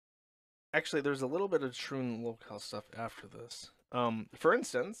Actually, there's a little bit of true and locale stuff after this. For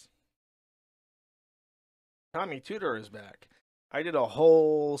instance, Tommy Tooter is back. I did a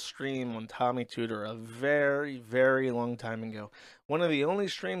whole stream on Tommy Tooter a very, very long time ago. One of the only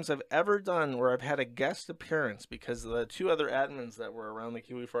streams I've ever done where I've had a guest appearance because the two other admins that were around the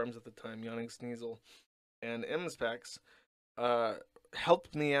Kiwi Farms at the time, Yawning Sneasel and Imspecs, uh,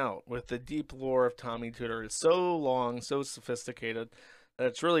 helped me out with the deep lore of Tommy Tooter. It's so long, so sophisticated, that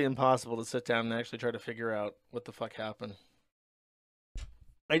it's really impossible to sit down and actually try to figure out what the fuck happened.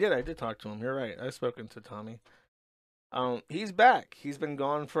 I did talk to him. You're right. I've spoken to Tommy. He's back. He's been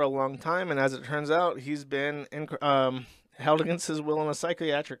gone for a long time, and as it turns out, he's been held against his will in a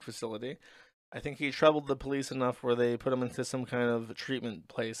psychiatric facility. I think he troubled the police enough where they put him into some kind of treatment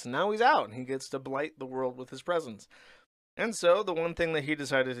place, and now he's out, and he gets to blight the world with his presence. And so, the one thing that he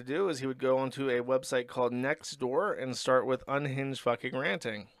decided to do is he would go onto a website called Nextdoor and start with unhinged fucking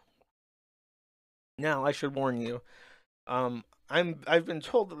ranting. Now, I should warn you, I've been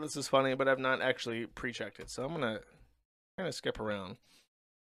told that this is funny, but I've not actually pre-checked it, so I'm gonna kind of skip around.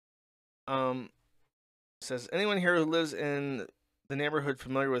 Um, Says anyone here who lives in the neighborhood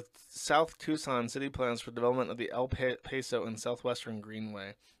familiar with South Tucson city plans for development of the El Paso and Southwestern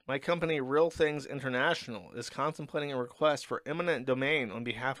Greenway. My company, Real Things International, is contemplating a request for eminent domain on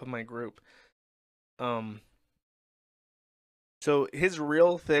behalf of my group. So his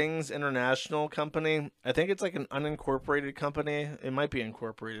Real Things International company, I think it's like an unincorporated company. It might be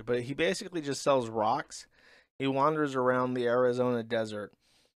incorporated, but he basically just sells rocks. He wanders around the Arizona desert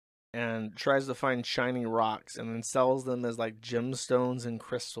and tries to find shiny rocks and then sells them as like gemstones and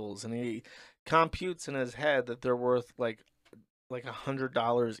crystals. And he computes in his head that they're worth like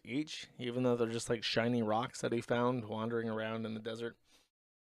 $100 each, even though they're just like shiny rocks that he found wandering around in the desert.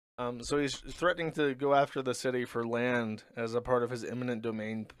 So he's threatening to go after the city for land as a part of his eminent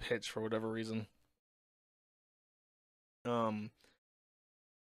domain pitch for whatever reason.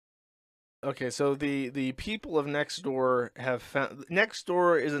 Okay, so the people of Nextdoor have found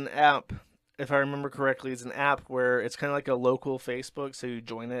Nextdoor is an app. If I remember correctly, it's an app where it's kind of like a local Facebook. So you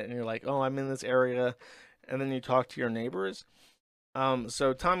join it and you're like, oh, I'm in this area, and then you talk to your neighbors.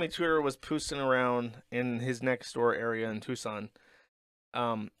 So Tommy Tooter was posting around in his Nextdoor area in Tucson.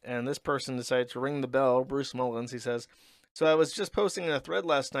 And this person decided to ring the bell. Bruce Mullins, he says, so I was just posting in a thread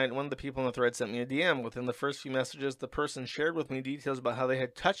last night, and one of the people in the thread sent me a DM. Within the first few messages, the person shared with me details about how they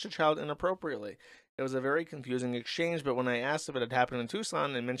had touched a child inappropriately. It was a very confusing exchange, but when I asked if it had happened in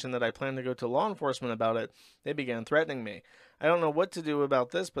Tucson and mentioned that I planned to go to law enforcement about it, they began threatening me. I don't know what to do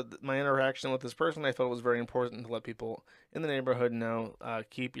about this, but my interaction with this person, I felt was very important to let people in the neighborhood know,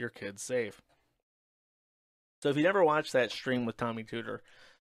 keep your kids safe. So if you never watched that stream with Tommy Tooter,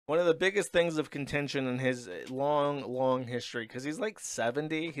 one of the biggest things of contention in his long history, because he's like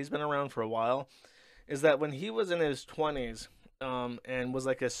 70, he's been around for a while, is that when he was in his 20s and was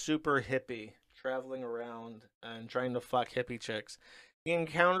like a super hippie, traveling around and trying to fuck hippie chicks, he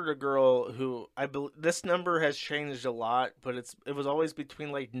encountered a girl who I believe this number has changed a lot, but it was always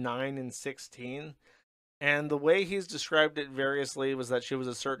between like 9 and 16. And the way he's described it variously was that she was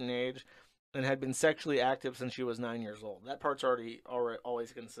a certain age and had been sexually active since she was 9 years old. That part's already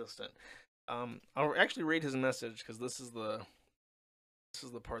always consistent. I'll actually read his message because this is the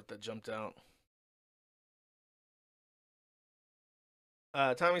part that jumped out.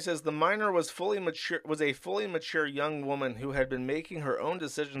 Tommy says the minor was a fully mature young woman who had been making her own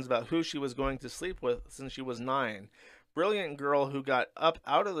decisions about who she was going to sleep with since she was 9. Brilliant girl who got up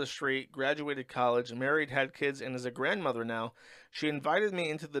out of the street, graduated college, married, had kids, and is a grandmother now. She invited me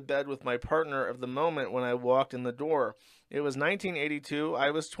into the bed with my partner of the moment when I walked in the door. It was 1982.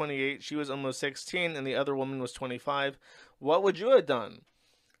 I was 28. She was almost 16, and the other woman was 25. What would you have done?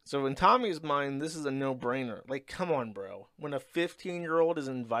 So in Tommy's mind, this is a no-brainer. Like, come on, bro. When a 15-year-old is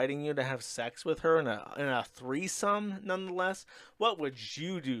inviting you to have sex with her in a threesome, nonetheless, what would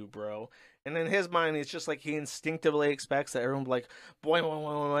you do, bro? And in his mind, it's just like he instinctively expects that everyone will be like, boing, boing,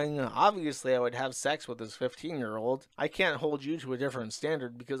 boing, boing. Obviously, I would have sex with this 15-year-old. I can't hold you to a different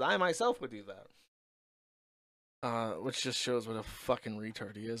standard because I myself would do that. Which just shows what a fucking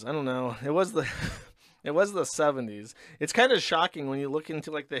retard he is. I don't know. It was the it was the 70s. It's kind of shocking when you look into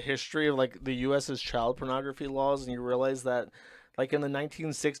like the history of like the US's child pornography laws and you realize that like in the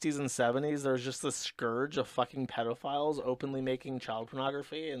 1960s and 70s there's just this scourge of fucking pedophiles openly making child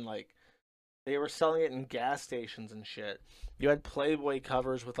pornography, and like they were selling it in gas stations and shit. You had Playboy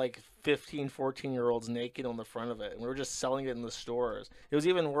covers with like 15, 14-year-olds naked on the front of it, and we were just selling it in the stores. It was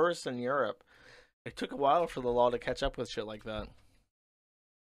even worse in Europe. It took a while for the law to catch up with shit like that.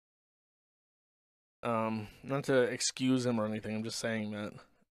 Not to excuse him or anything. I'm just saying that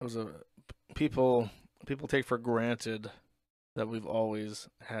it was a people take for granted that we've always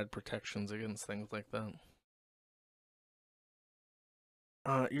had protections against things like that.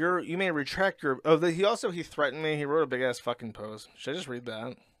 You may retract your. Oh, he threatened me. He wrote a big ass fucking post. Should I just read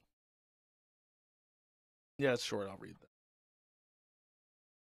that? Yeah, it's short. I'll read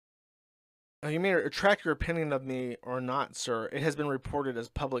that. You may retract your opinion of me or not, sir. It has been reported as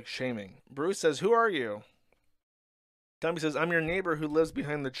public shaming. Bruce says, "Who are you?" Tommy says, "I'm your neighbor who lives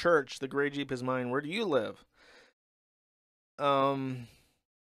behind the church. The gray Jeep is mine. Where do you live?"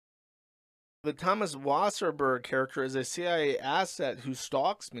 The Thomas Wasserberg character is a CIA asset who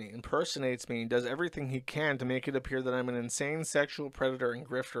stalks me, impersonates me, and does everything he can to make it appear that I'm an insane sexual predator and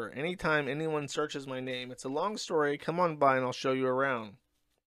grifter. Anytime anyone searches my name, it's a long story. Come on by and I'll show you around.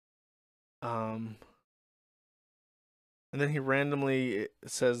 And then he randomly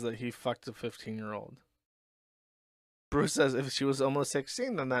says that he fucked a 15-year-old. Bruce says if she was almost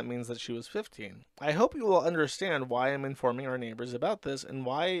 16, then that means that she was 15. I hope you will understand why I'm informing our neighbors about this and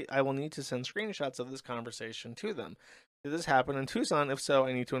why I will need to send screenshots of this conversation to them. Did this happen in Tucson? If so,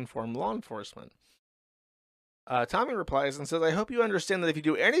 I need to inform law enforcement. Tommy replies and says, I hope you understand that if you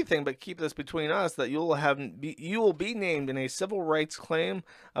do anything but keep this between us, that you will be named in a civil rights claim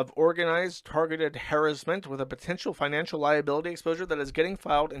of organized, targeted harassment with a potential financial liability exposure that is getting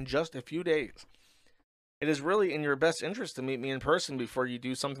filed in just a few days. It is really in your best interest to meet me in person before you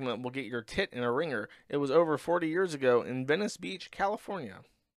do something that will get your tit in a ringer. It was over 40 years ago in Venice Beach, California.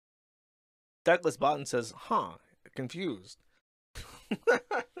 Douglas Botten says, confused.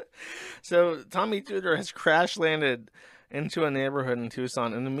 So Tommy Tooter has crash landed into a neighborhood in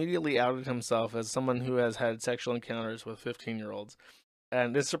Tucson and immediately outed himself as someone who has had sexual encounters with 15-year-olds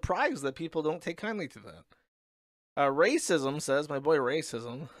and is surprised that people don't take kindly to that. Racism says, my boy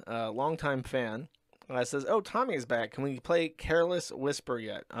Racism, longtime fan, says, oh, Tommy is back. Can we play Careless Whisper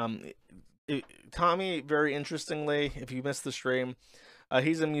yet? Tommy, very interestingly, if you missed the stream,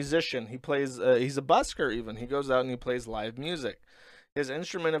 he's a musician. He plays, he's a busker even. He goes out and he plays live music. His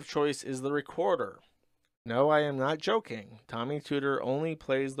instrument of choice is the recorder. No, I am not joking. Tommy Tooter only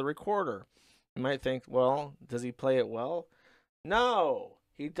plays the recorder. You might think, well, does he play it well? No,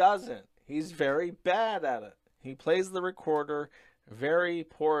 he doesn't. He's very bad at it. He plays the recorder very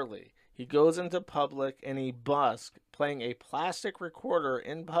poorly. He goes into public and he busks playing a plastic recorder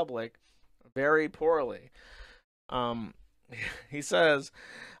in public very poorly. He says,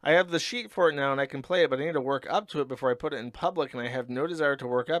 I have the sheet for it now and I can play it, but I need to work up to it before I put it in public, and I have no desire to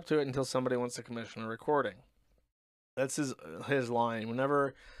work up to it until somebody wants to commission a recording. That's his line.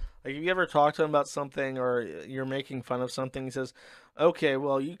 Whenever, like, if you ever talk to him about something or you're making fun of something, he says, okay,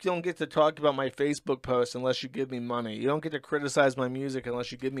 well, you don't get to talk about my Facebook post unless you give me money. You don't get to criticize my music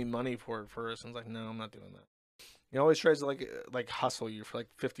unless you give me money for it first. And it's like, no, I'm not doing that. He always tries to like hustle you for like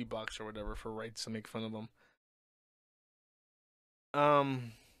 $50 or whatever for rights to make fun of him.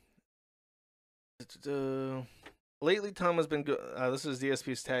 Lately, Tom has been. This is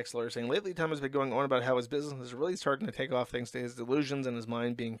DSP's tax lawyer saying, lately, Tom has been going on about how his business is really starting to take off thanks to his delusions and his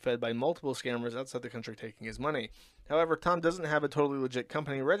mind being fed by multiple scammers outside the country taking his money. However, Tom doesn't have a totally legit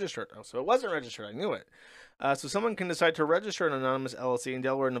company registered. Oh, so it wasn't registered. I knew it. So someone can decide to register an anonymous LLC in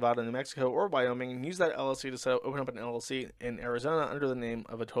Delaware, Nevada, New Mexico, or Wyoming, and use that LLC to open up an LLC in Arizona under the name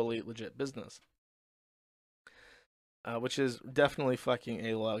of a totally legit business. Which is definitely fucking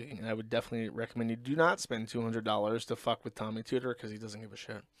A-logging, and I would definitely recommend you do not spend $200 to fuck with Tommy Tooter because he doesn't give a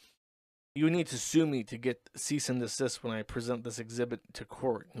shit. You need to sue me to get cease and desist when I present this exhibit to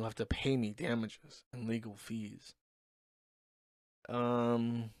court. You'll have to pay me damages and legal fees.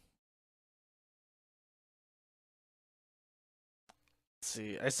 Let's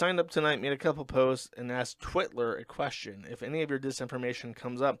see. I signed up tonight, made a couple posts, and asked Twitler a question. If any of your disinformation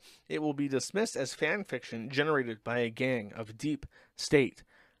comes up, it will be dismissed as fan fiction generated by a gang of deep state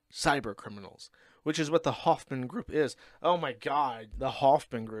cyber criminals, which is what the Hoffman Group is. Oh my god, the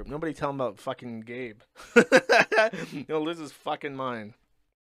Hoffman Group. Nobody tell him about fucking Gabe. He'll lose his fucking mind.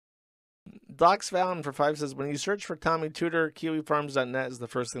 Docs Fountain for 5 says, when you search for Tommy Tooter, KiwiFarms.net is the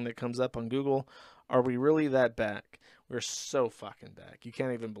first thing that comes up on Google. Are we really that back? We're so fucking back. You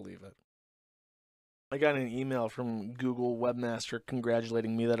can't even believe it. I got an email from Google Webmaster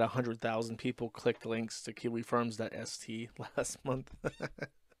congratulating me that 100,000 people clicked links to KiwiFarms.st last month.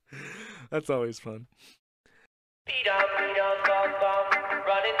 That's always fun.